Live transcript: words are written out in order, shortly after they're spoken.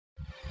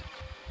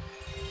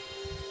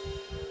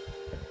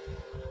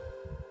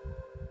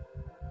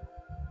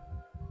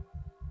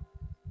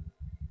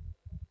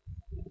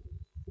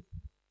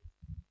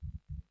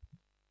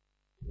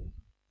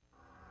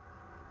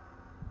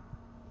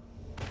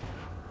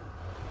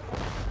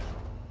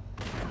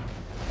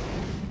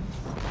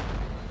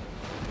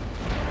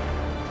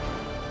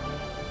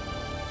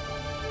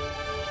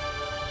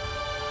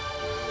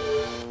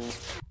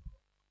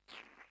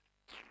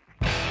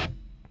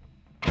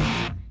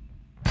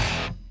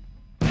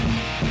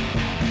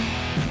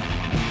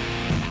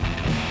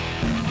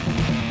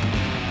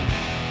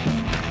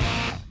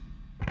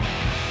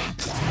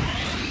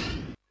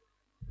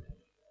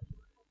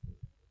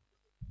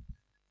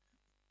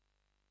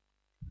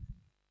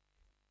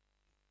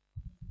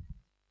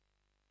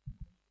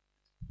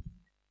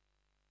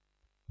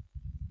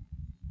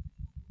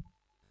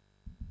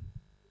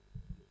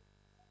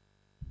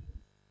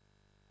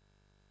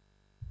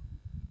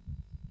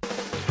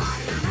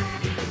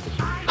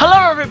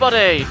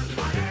everybody,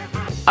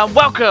 and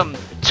welcome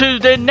to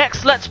the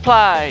next Let's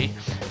Play.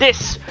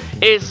 This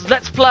is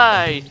Let's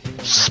Play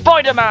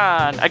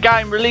Spider-Man, a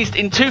game released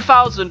in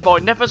 2000 by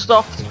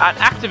Neversoft and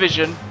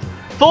Activision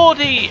for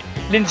the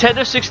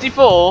Nintendo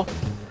 64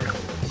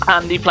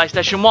 and the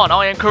PlayStation 1.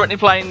 I am currently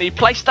playing the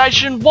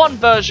PlayStation 1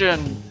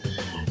 version.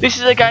 This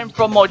is a game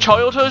from my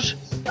childhood,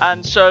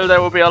 and so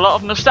there will be a lot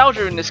of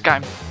nostalgia in this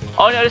game.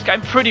 I know this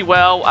game pretty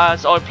well,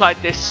 as I played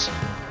this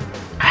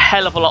a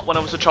hell of a lot when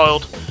I was a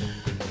child,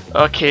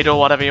 or a kid, or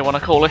whatever you want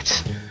to call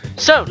it.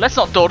 So let's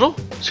not dawdle,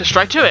 let's go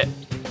straight to it.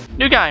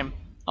 New game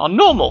on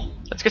normal.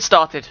 Let's get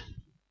started.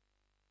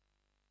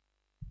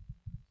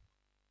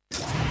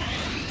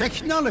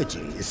 Technology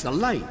is the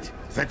light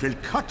that will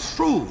cut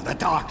through the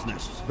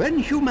darkness. When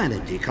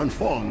humanity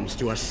conforms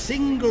to a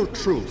single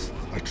truth,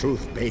 a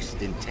truth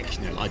based in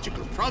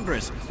technological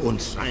progress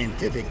and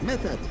scientific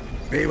method,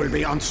 we will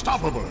be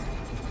unstoppable.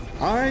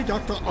 I,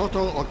 Dr.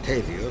 Otto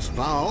Octavius,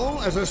 vow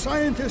as a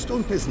scientist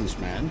and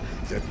businessman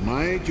that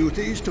my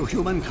duties to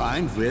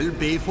humankind will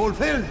be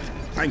fulfilled.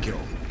 Thank you.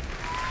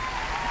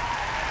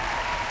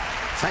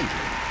 Thank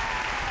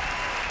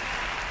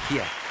you.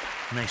 Yeah,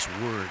 nice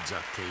words,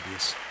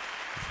 Octavius.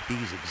 If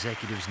these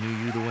executives knew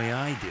you the way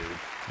I do,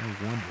 I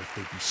wonder if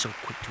they'd be so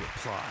quick to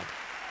applaud.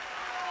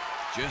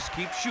 Just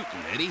keep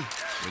shooting, Eddie.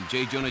 When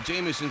J. Jonah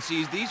Jameson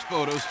sees these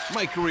photos,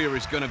 my career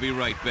is gonna be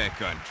right back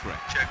on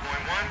track.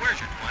 Checkpoint 1, where's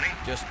your 20?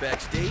 Just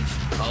backstage,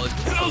 college...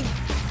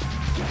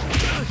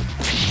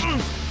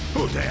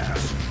 Who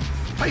dares?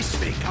 Face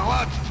me,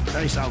 coward!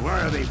 Face a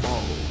worthy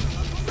foe.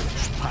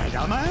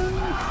 Spider-Man?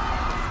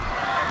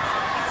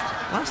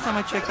 Last time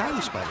I checked, I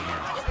was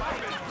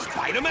Spider-Man.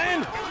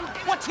 Spider-Man?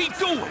 What's he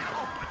doing?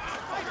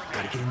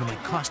 Gotta get into my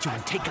costume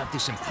and take out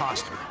this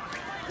imposter.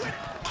 I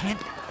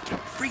can't get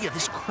free of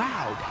this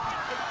crowd.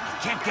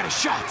 Can't get a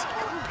shot.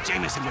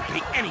 Jameson would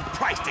pay any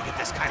price to get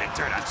this kind of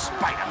dirt on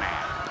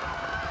Spider-Man.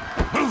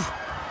 Move!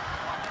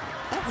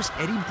 That was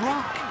Eddie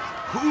Brock.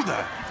 Who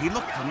the? He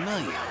looked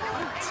familiar,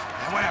 but...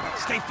 whatever,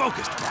 stay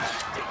focused, Brock.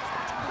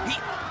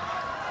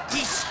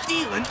 He's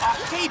stealing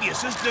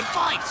Octavius's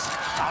device.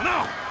 Oh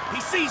no,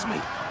 he sees me.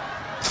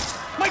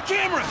 My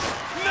camera!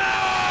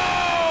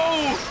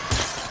 No!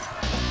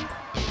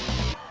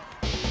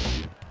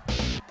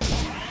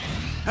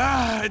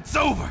 Ah, it's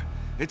over.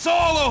 It's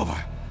all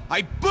over.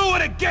 I blew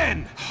it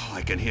again. Oh,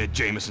 I can hear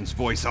Jameson's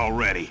voice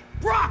already.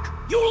 Brock,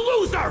 you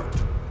loser!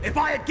 If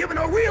I had given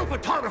a real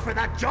photographer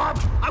that job,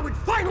 I would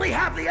finally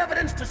have the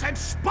evidence to send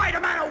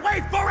Spider-Man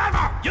away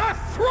forever! You're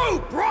through,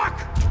 Brock!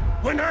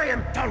 When I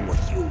am done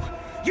with you,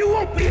 you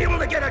won't be able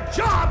to get a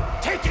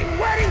job taking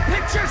wedding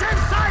pictures in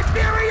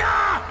Siberia!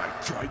 I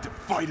tried to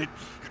fight it.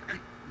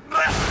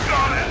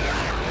 Got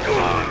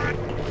it!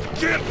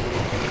 Can't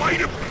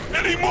fight him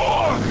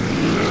anymore!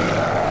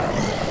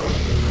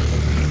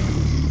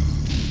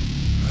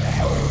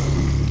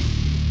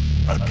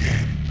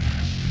 Again,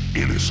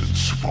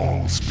 innocence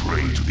falls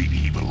prey to the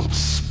evil of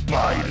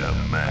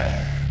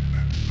Spider-Man.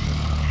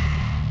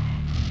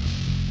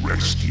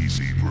 Rest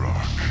easy,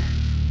 Brock.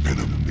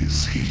 Venom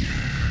is here.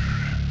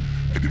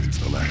 And if it's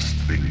the last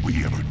thing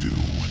we ever do,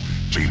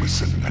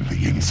 Jameson and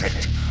the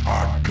insect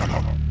are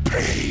gonna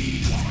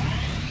pay.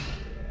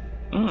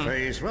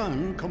 Phase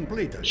 1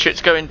 completed.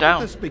 Shit's going down.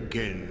 Let's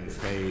begin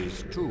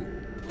Phase 2.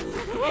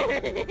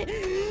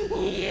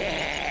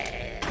 Yeah!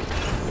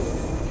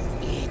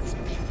 It's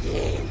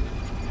begin.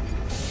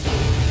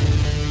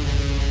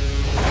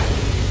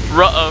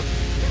 Ruh-oh.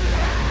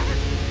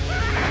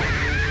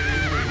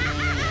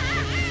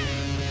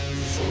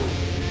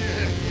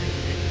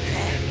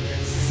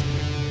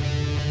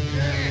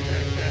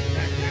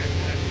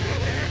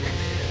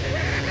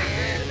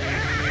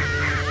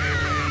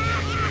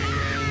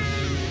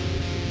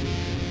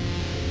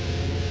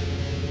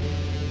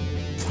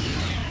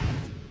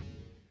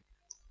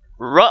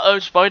 Ruh-oh,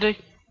 Spidey.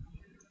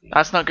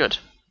 That's not good.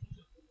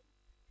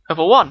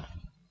 Level 1.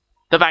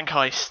 The bank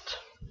heist.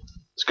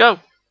 Let's go.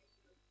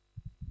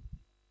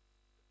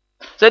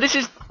 So this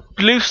is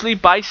loosely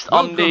based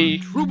on the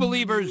true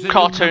believers and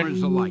cartoon.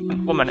 newcomers alike.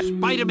 1 minute.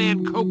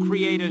 Spider-Man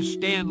co-creator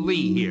Stan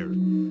Lee here.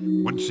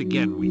 Once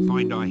again, we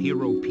find our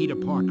hero Peter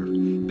Parker,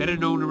 better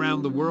known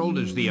around the world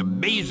as the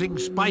Amazing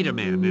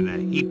Spider-Man, in a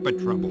heap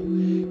of trouble.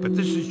 But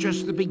this is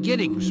just the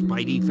beginning,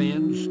 Spidey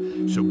fans.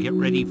 So get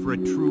ready for a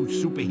true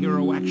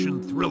superhero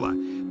action thriller,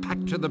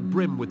 packed to the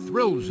brim with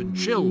thrills and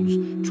chills,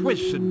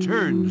 twists and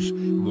turns,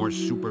 more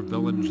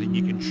supervillains than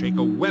you can shake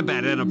a web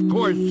at, and of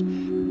course,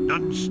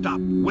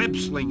 non-stop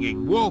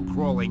web-slinging,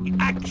 wall-crawling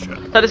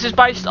action. So this is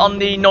based on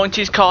the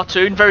 90s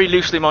cartoon, very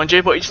loosely mind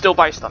you, but it's still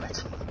based on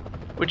it,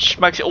 which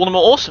makes it all the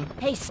more awesome.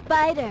 Hey,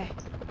 Spider.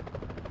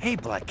 Hey,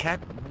 Black Cat,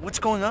 what's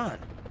going on?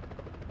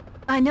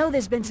 I know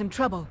there's been some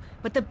trouble,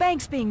 but the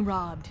bank's being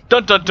robbed.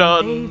 Dun dun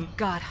dun! They've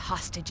got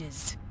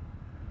hostages.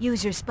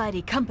 Use your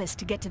Spidey compass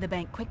to get to the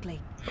bank quickly.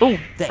 Oh,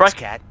 Thanks,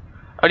 Cat.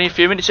 Only a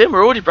few minutes in,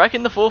 we're already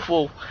breaking the fourth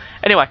wall.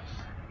 Anyway,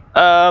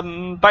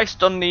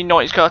 based on the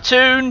 90s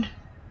cartoon,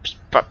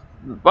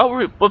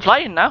 well, we're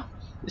playing now.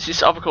 This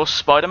is, of course,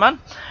 Spider-Man.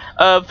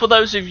 For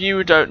those of you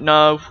who don't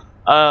know,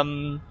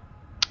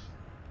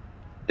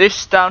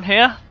 this down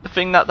here, the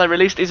thing that they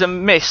released, is a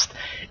mist.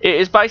 It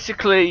is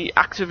basically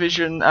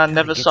Activision and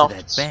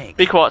Neversoft.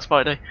 Be quiet,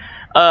 Spidey.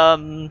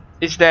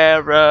 Is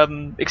their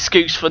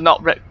excuse for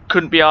not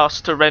couldn't be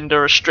asked to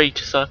render a street.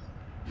 So.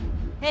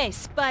 Hey,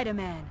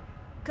 Spider-Man,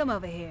 come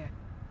over here.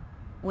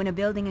 When a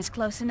building is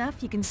close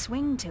enough, you can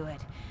swing to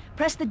it.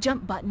 Press the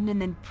jump button and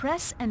then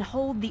press and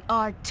hold the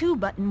R2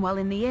 button while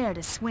in the air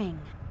to swing.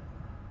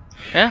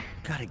 Yeah.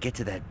 Gotta get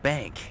to that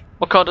bank.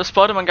 What kind of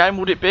Spider-Man game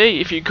would it be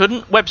if you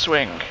couldn't web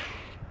swing?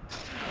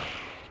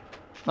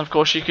 And of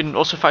course, you can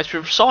also face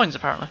people with signs,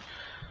 apparently.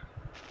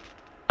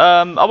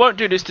 I won't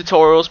do these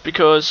tutorials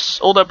because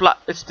although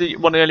it's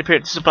one of the only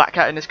periods there's a black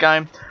cat in this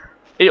game,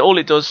 all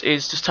it does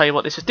is just tell you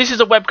what this is. This is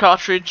a web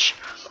cartridge.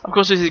 Of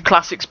course, this is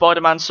classic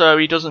Spider-Man, so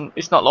he doesn't.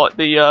 It's not like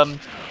the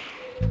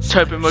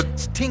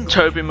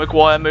Tobey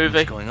Maguire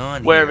movie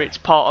where it's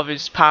part of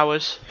his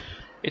powers.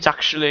 It's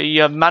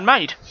actually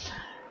man-made.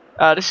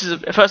 This is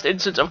the first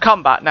instance of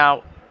combat.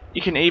 Now,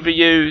 you can either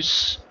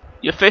use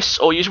your fists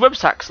or use web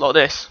attacks like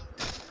this.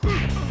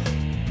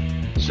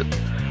 So,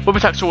 web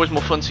attacks are always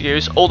more fun to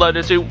use, although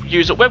they do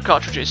use up web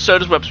cartridges, so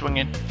does web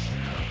swinging.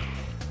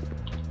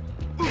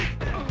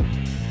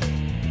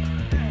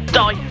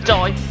 Die,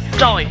 die,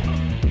 die!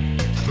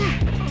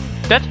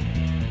 Dead?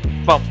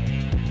 Well,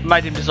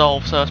 made him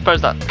dissolve, so I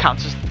suppose that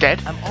counts as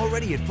dead. I'm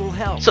already at full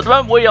health. So at the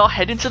moment we are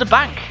heading to the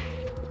bank.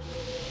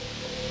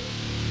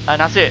 And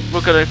that's it,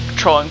 we're going to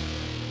try and...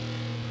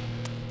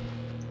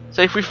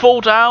 So if we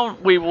fall down,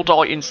 we will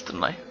die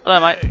instantly. Hello,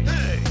 mate.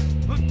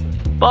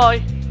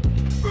 Bye.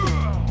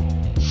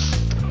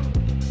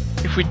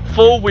 If we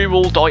fall, we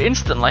will die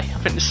instantly. I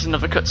think this is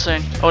another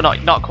cutscene. Oh no,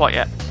 not quite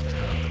yet.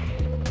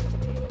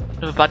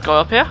 There's a bad guy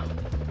up here.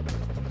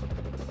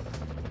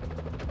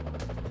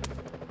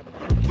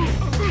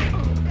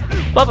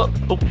 Oh, thought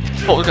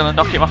we were going to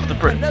knock him off the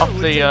building.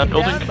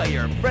 By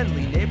your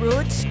friendly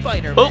neighborhood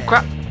Spider-Man. Oh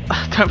crap!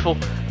 Don't fall.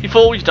 You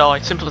fall, you die.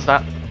 Simple as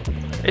that.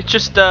 It's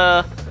just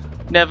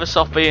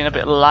Neversoft being a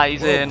bit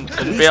lazy and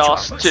couldn't be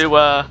asked to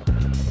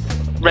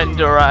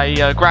render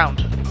a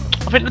ground.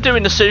 I think they're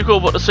doing the sequel,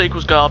 but the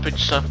sequel's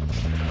garbage. So.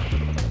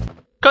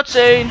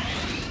 Cutscene.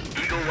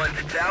 Eagle 1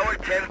 to tower,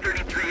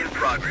 1033 in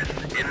progress.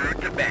 En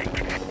route to bank.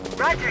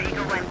 Roger,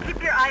 Eagle 1.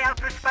 Keep your eye out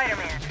for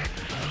Spider-Man.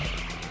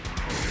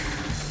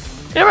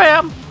 Here I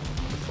am.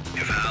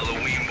 If a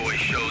Halloween boy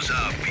shows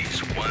up, he's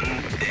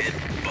one dead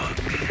bug.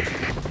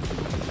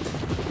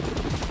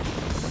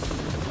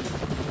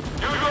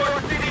 New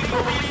York City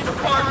Police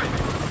Department.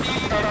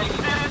 Cease and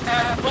desist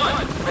at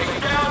once. Lay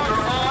down your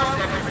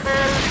arms and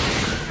prepare.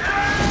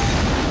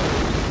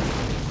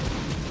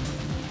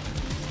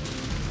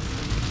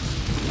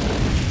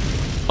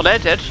 Well, they're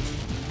dead.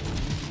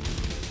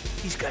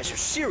 These guys are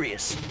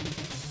serious.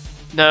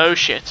 No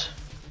shit.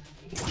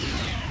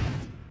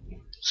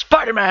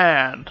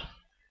 Spider-Man!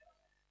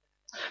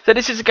 So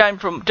this is a game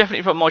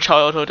definitely from my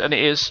childhood, and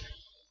it is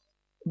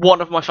one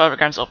of my favourite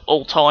games of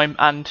all time,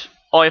 and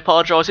I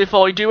apologise if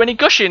I do any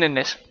gushing in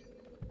this.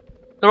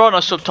 There are no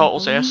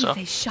subtitles here, so...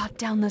 They shot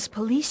down those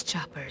police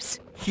choppers.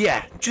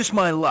 Yeah, just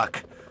my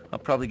luck. I'll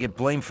probably get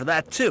blamed for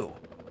that too.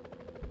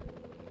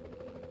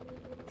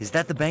 Is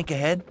that the bank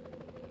ahead?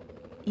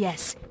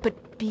 Yes,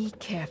 but be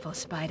careful,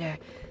 Spider.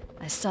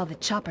 I saw the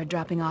chopper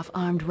dropping off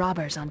armed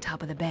robbers on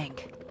top of the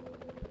bank.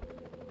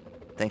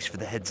 Thanks for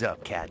the heads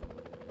up, Cat.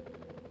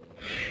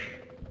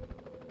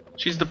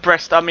 She's the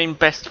best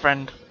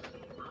friend.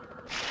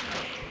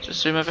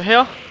 Just zoom over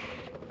here.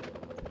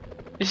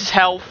 This is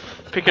health.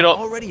 Pick it up.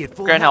 Already at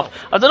full Gain health.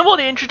 I don't know why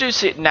they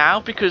introduce it now,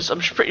 because I'm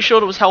pretty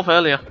sure there was health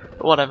earlier.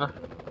 But whatever.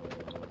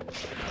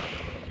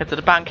 Head to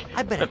the bank.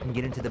 I bet I can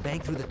get into the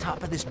bank through the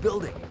top of this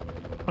building.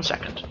 1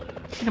 second.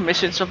 I think I'm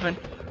missing something.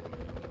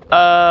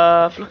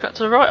 If you look out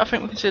to the right, I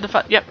think we can see the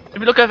fact. Yep. If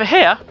you look over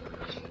here,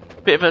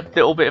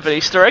 little bit of an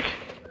Easter egg,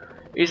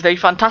 is the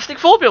Fantastic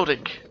Four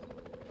building.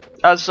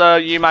 As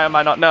you may or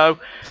may not know,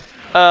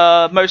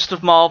 most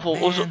of Marvel.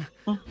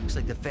 Looks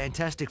like the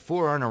Fantastic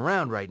Four aren't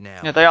around right now.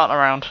 Yeah, they aren't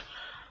around.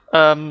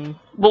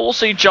 We'll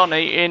see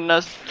Johnny in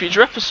a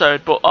future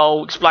episode, but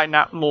I'll explain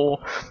that more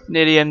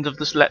near the end of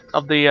this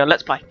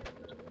Let's Play.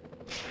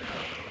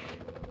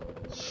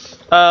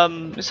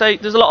 Say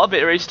there's a lot of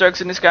bit of Easter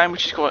eggs in this game,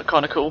 which is quite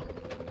kind of cool.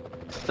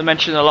 They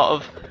mention a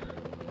lot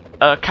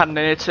of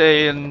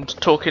canonity and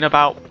talking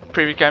about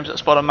previous games that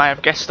Spider may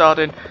have guest starred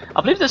in. I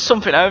believe there's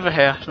something over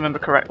here, if I remember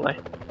correctly.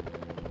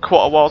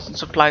 Quite a while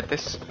since I've played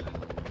this.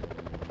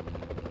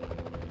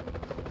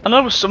 I know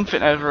there was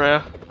something over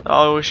here that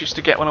I always used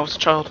to get when I was a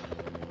child.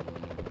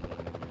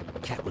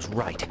 Cat was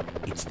right.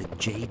 It's the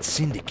Jade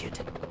Syndicate.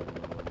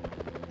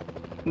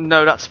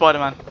 No, that's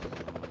Spider-Man.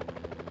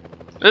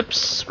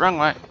 Oops, wrong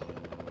way.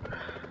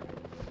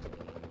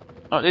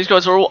 Right, these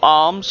guys are all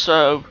armed,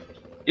 so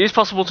it is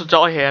possible to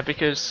die here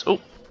because...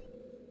 Oh,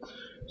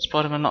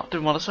 Spider-Man not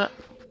doing what I said.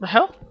 The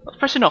hell? That's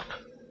pressing up.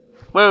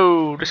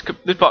 Whoa, this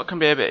bot can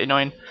be a bit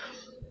annoying.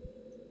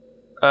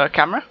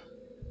 Camera?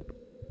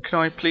 Can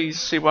I please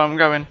see where I'm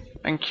going?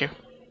 Thank you.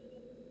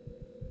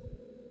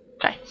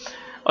 Okay.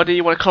 Or do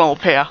you want to climb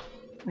up here?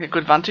 Get a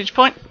good vantage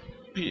point?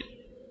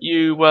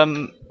 You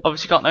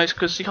obviously can't notice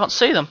because you can't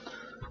see them.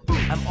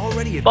 I'm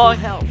already at Bye.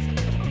 full health.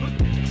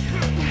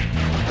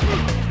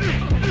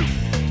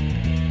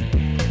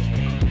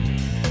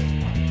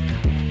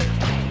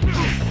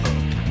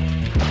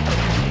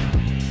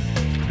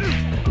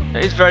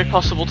 It is very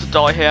possible to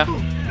die here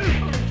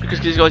because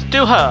these guys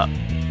do hurt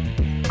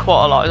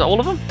quite a lot. Is that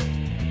all of them?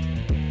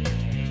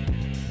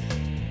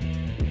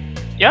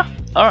 Yeah?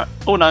 Alright.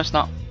 Oh no, it's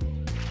not.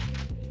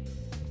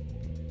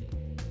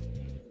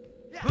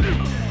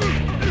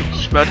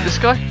 Just murder this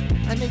guy.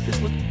 I make this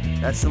look.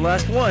 That's the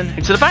last one.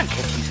 Into the bank.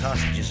 Hope these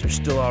hostages are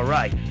still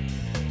alright.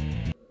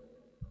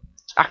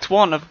 Act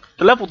 1 of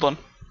the level done.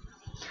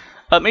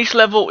 Each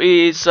level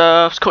is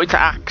cut into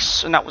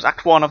acts, and that was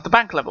Act 1 of the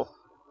bank level.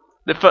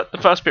 The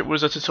first bit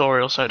was a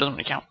tutorial, so it doesn't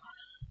really count.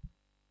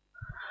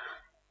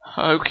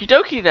 Okie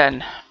dokie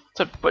then.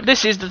 So, but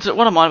this is the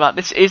what am I about?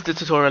 This is the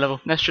tutorial level.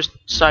 Let's just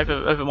save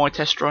over my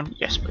test run.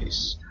 Yes,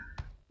 please.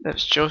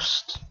 Let's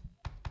just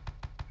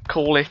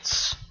call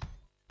it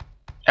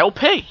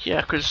LP. Yeah,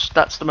 because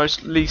that's the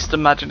most least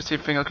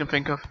imaginative thing I can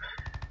think of.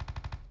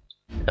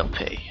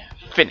 LP.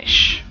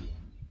 Finish.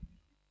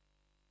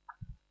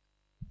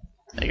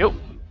 There you go.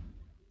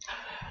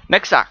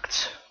 Next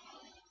act.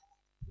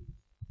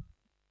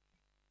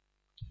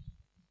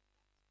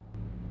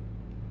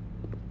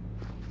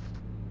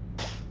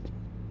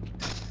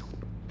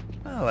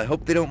 Well, I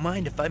hope they don't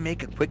mind if I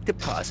make a quick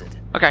deposit.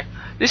 Okay,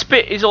 this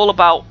bit is all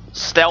about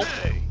stealth.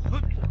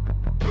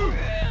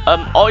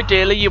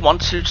 Ideally, you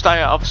want to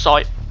stay out of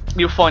sight.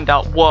 You'll find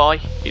out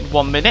why in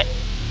 1 minute.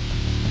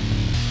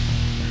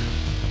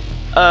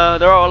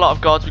 There are a lot of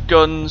guards with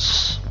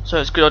guns, so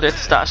it's a good idea to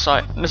stay out of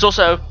sight. And there's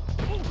also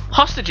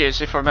hostages,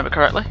 if I remember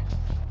correctly.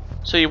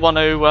 So you want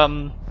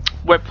to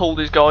web pull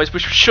these guys,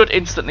 which should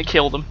instantly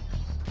kill them.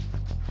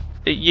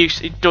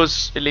 It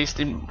does, at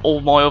least in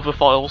all my other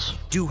files.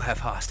 Do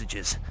have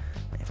hostages.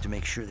 I have to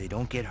make sure they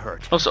don't get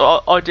hurt.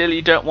 Also, ideally,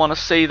 you don't want to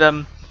see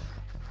them,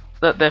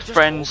 that their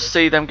friends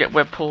see them get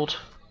web pulled.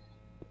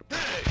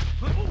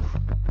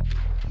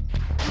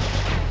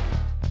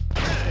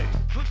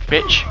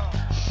 Bitch.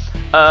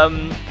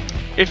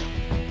 If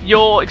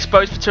you're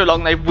exposed for too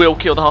long, they will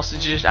kill the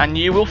hostages, and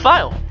you will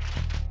fail.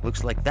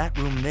 Looks like that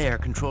room there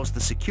controls the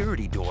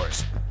security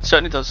doors.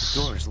 Certainly does.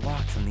 The door is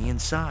locked from the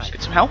inside. Let's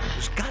get some help.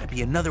 There's gotta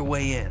be another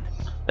way in.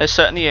 There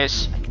certainly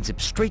is. I can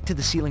zip straight to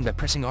the ceiling by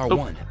pressing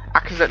R1.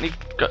 Accidentally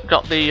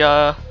got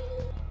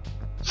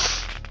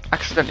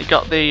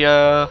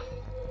the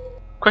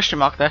question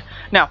mark there.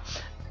 Now,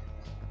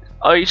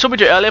 I saw me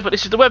do it earlier, but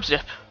this is the web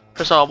zip.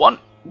 Press R1,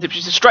 zips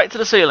you straight to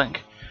the ceiling,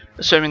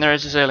 assuming there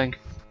is a ceiling.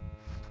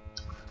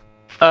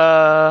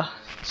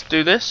 Let's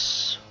do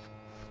this.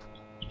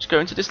 Let's go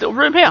into this little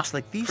room here. Looks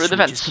like these through the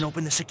vents. can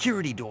open the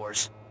security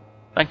doors.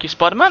 Thank you,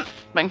 Spider-Man.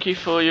 Thank you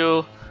for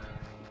your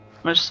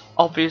most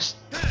obvious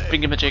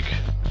thingamajig.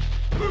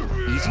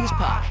 Easy as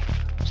pie.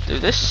 Let's do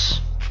this.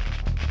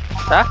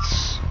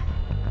 That's.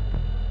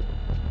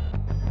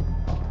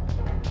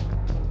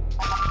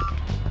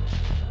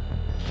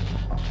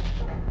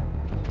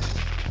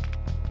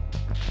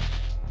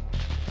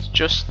 Let's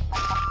just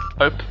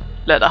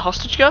let that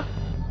hostage go.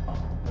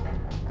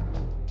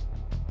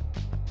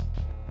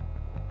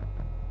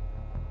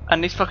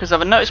 And these fuckers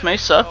haven't noticed me,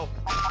 so.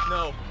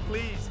 No,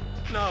 please,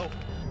 no.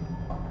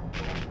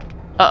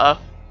 Uh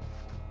oh.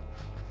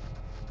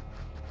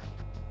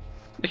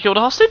 They killed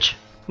a hostage?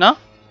 No?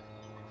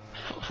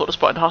 I thought they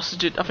spotted the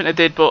hostage. I think they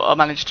did, but I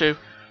managed to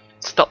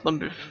stop them.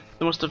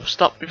 They must have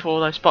stopped before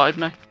they spotted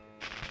me.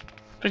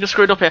 I think I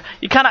screwed up here.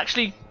 You can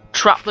actually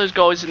trap those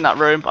guys in that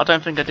room, but I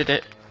don't think I did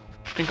it.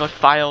 I think I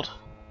failed.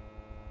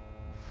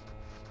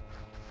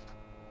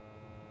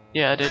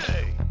 Yeah, I did.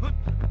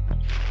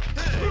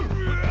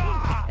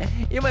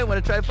 You might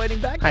want to try fighting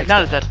back. Okay,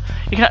 now they're dead.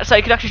 You can say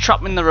you can actually trap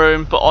them in the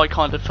room, but I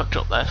kind of fucked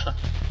up there. So,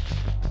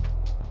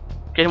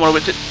 okay, you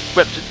want to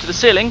whip it to the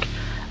ceiling,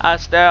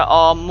 as there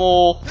are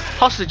more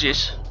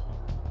hostages.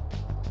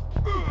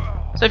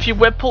 So if you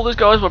web pull those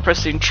guys by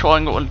pressing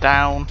triangle and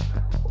down,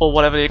 or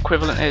whatever the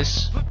equivalent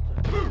is,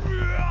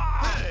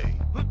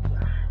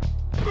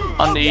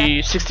 on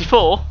the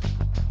 64. Is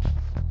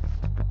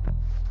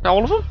that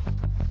all of them?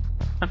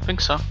 I don't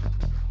think so.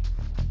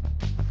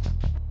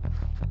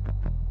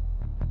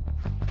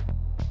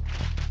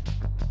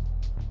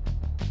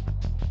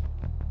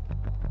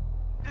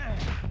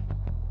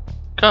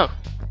 Go.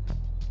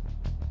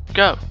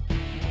 Go.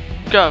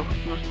 Go.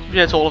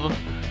 Yeah, it's all of them.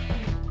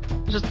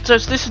 So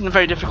this isn't a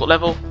very difficult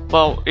level.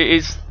 Well, it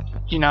is,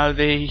 you know,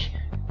 the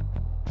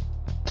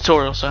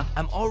tutorial, so.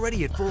 I'm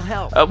already at full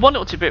health. One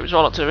little tidbit which I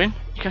like doing,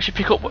 you can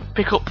actually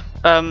pick up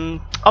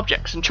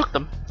objects and chuck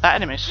them at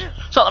enemies.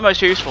 It's not the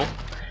most useful,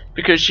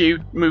 because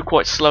you move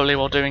quite slowly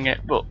while doing it,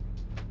 but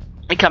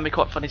it can be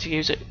quite funny to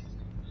use it.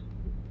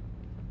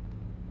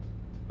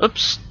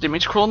 Oops, didn't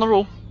mean to crawl on the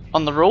rule.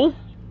 On the rule?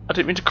 I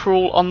didn't mean to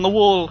crawl on the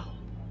wall.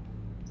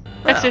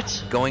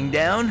 Exit. Going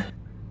down?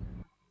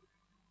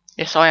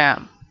 Yes, I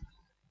am.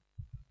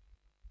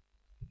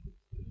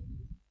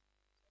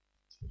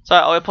 So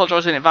I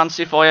apologise in advance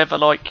if I ever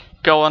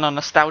go on a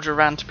nostalgia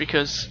rant,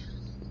 because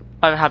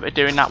I have a habit of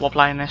doing that while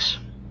playing this.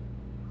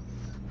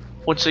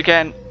 Once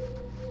again,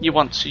 you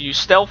want to use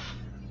stealth,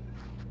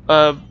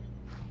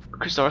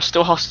 because there are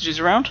still hostages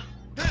around.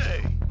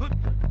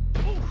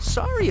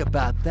 Sorry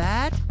about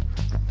that.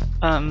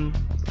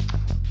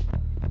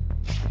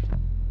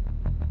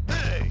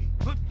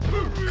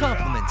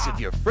 Compliments of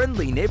your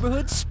friendly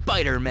neighborhood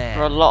Spider-Man.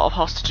 There are a lot of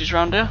hostages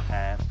around here.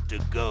 Have to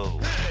go.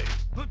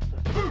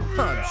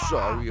 I'm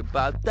sorry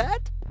about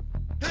that.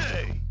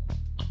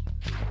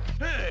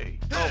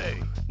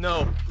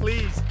 No,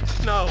 please,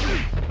 no.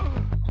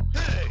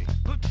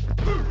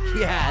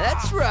 Yeah,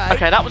 that's right.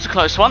 Okay, that was a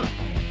close one.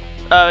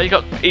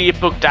 He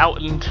bugged out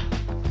and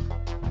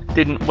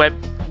didn't web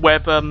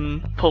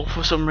pull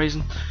for some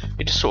reason.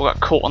 He just sort of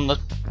got caught on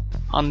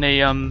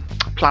the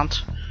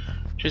plant,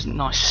 which isn't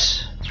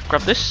nice. Let's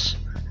grab this.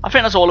 I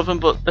think that's all of them,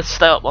 but let's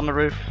stay up on the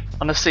roof,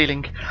 on the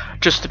ceiling,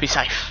 just to be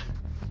safe.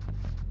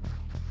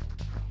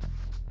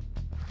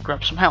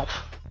 Grab some health.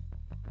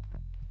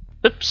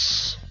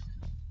 Oops.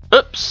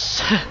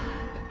 Oops.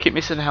 Keep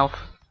missing health.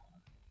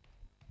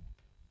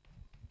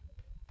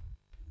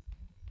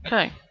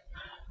 Okay.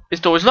 This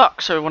door is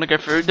locked, so we want to go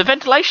through the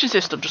ventilation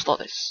system, just like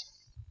this.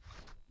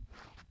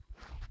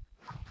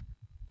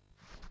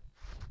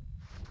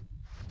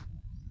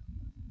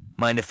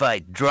 Mind if I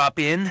drop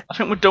in? I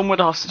think we're done with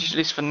the hostages, at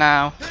least for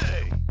now.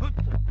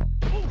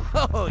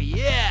 Oh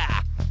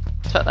yeah!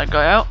 Take that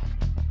guy out.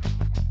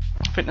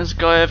 I think there's a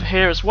guy over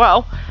here as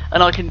well,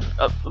 and I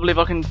believe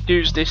I can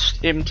use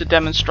him to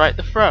demonstrate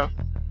the throw.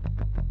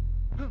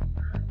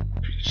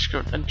 Just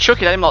go and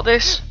chuck it at him like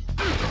this.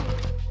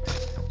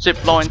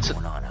 Zip line to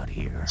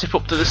zip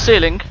up to the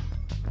ceiling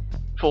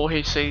before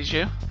he sees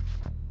you,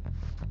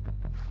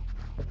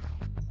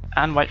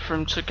 and wait for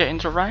him to get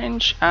into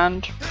range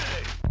and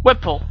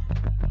web pull.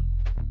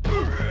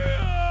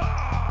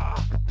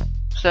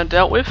 So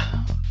dealt with.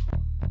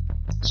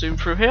 Zoom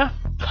through here.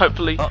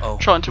 Hopefully,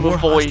 trying to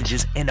avoid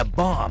hostages and a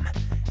bomb.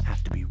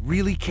 Have to be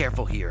really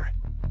careful here.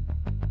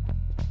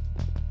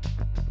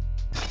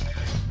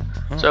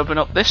 Let's open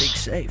up this. Big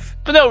safe.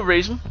 For no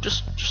reason.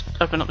 Just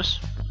open up this.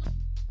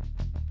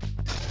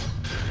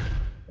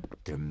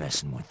 They're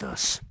messing with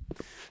us.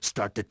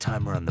 Start the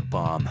timer on the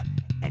bomb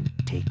and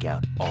take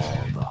out all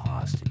the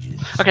hostages.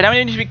 Okay, now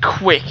we need to be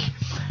quick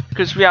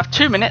because we have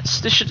 2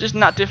 minutes. This isn't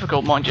that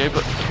difficult, mind you,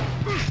 but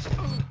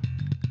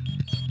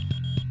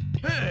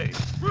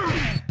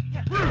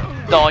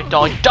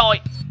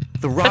die.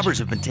 The robbers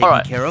have been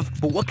taken care of,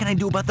 but what can I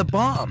do about the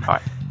bomb?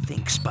 Alright.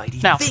 Think,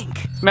 Spidey, Now,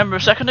 think. remember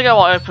a second ago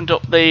I opened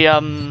up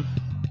the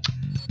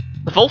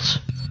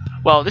vault?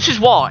 Well, this is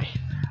why.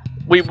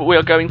 We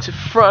are going to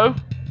throw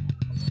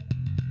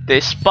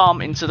this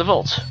bomb into the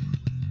vault.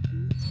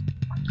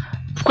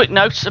 Quick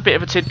note, a bit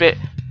of a tidbit.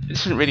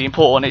 This isn't really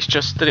important, it's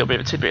just a little bit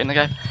of a tidbit in the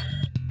game.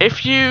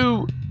 If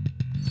you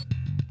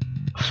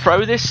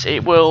throw this,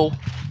 it will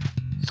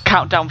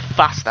count down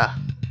faster.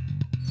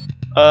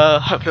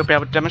 Hopefully I'll be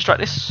able to demonstrate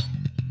this.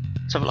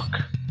 Let's have a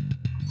look.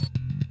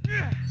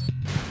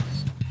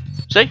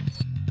 See?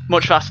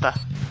 Much faster.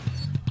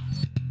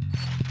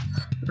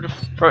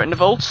 Throw it in the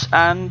vault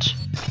and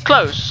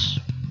close.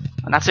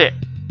 And that's it.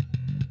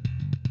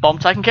 Bomb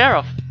taken care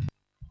of.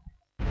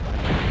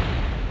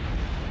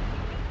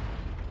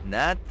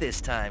 Not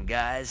this time,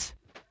 guys.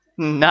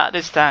 Not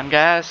this time,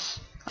 guys.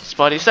 That's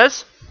what Spidey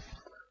says.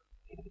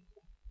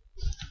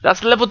 That's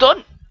the level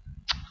done.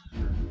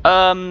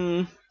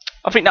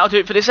 I think that'll do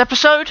it for this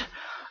episode.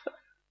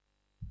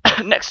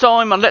 Next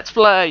time on Let's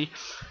Play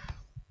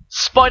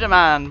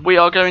Spider-Man, we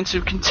are going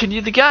to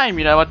continue the game.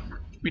 You know,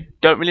 we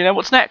don't really know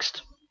what's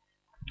next.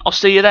 I'll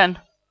see you then.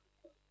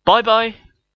 Bye bye.